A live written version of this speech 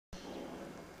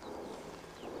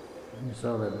You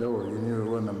saw that door, you knew it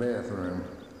wasn't a bathroom.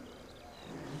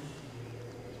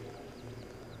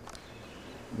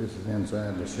 This is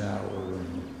inside the shower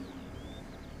room,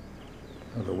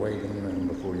 or the waiting room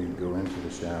before you go into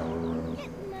the shower room.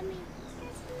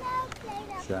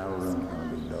 Shower room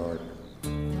gonna be dark.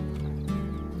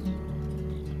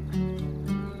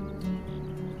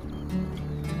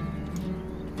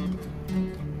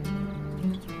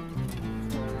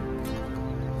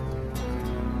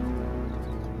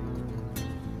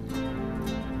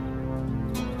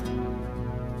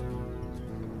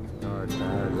 Hard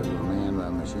tires that were manned by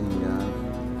machine guns.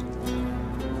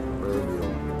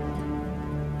 Proverbial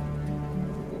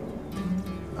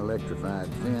electrified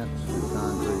fence with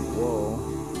concrete wall.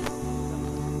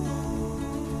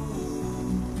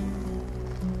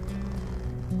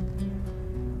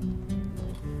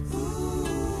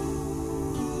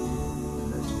 And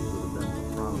this would have been the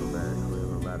front of the barracks where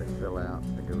everybody fell out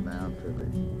to go down to the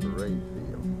parade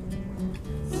field.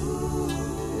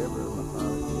 Ever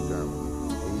methodical German.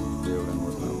 Building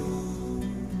was numbered.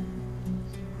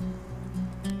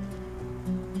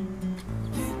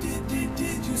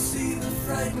 Did you see the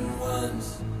frightened ones?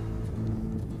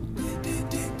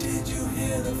 Did you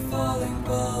hear the falling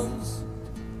bombs?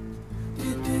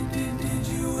 Did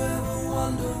you ever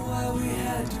wonder why we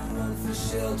had to run for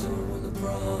shelter when the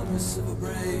promise of a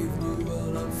brave new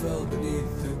world unfurled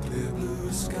beneath the clear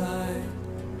blue sky?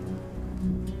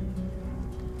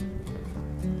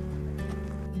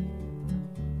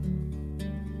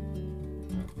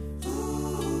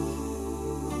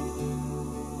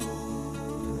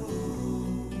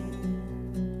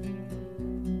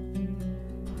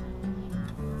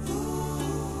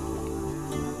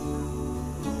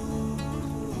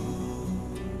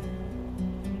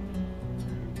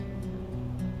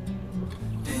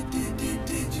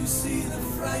 Did you see the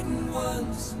frightened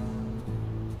ones?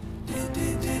 Did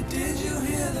you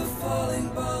hear the falling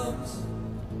bombs?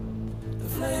 The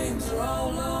flames are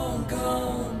all long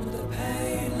gone, but the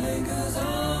pain lingers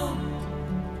on.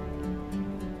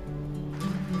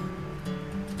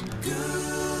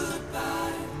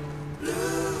 Goodbye,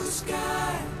 blue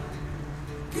sky.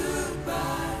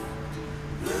 Goodbye,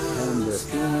 blue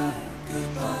sky.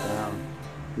 Goodbye.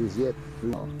 He's yet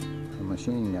through a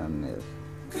machine gun nest.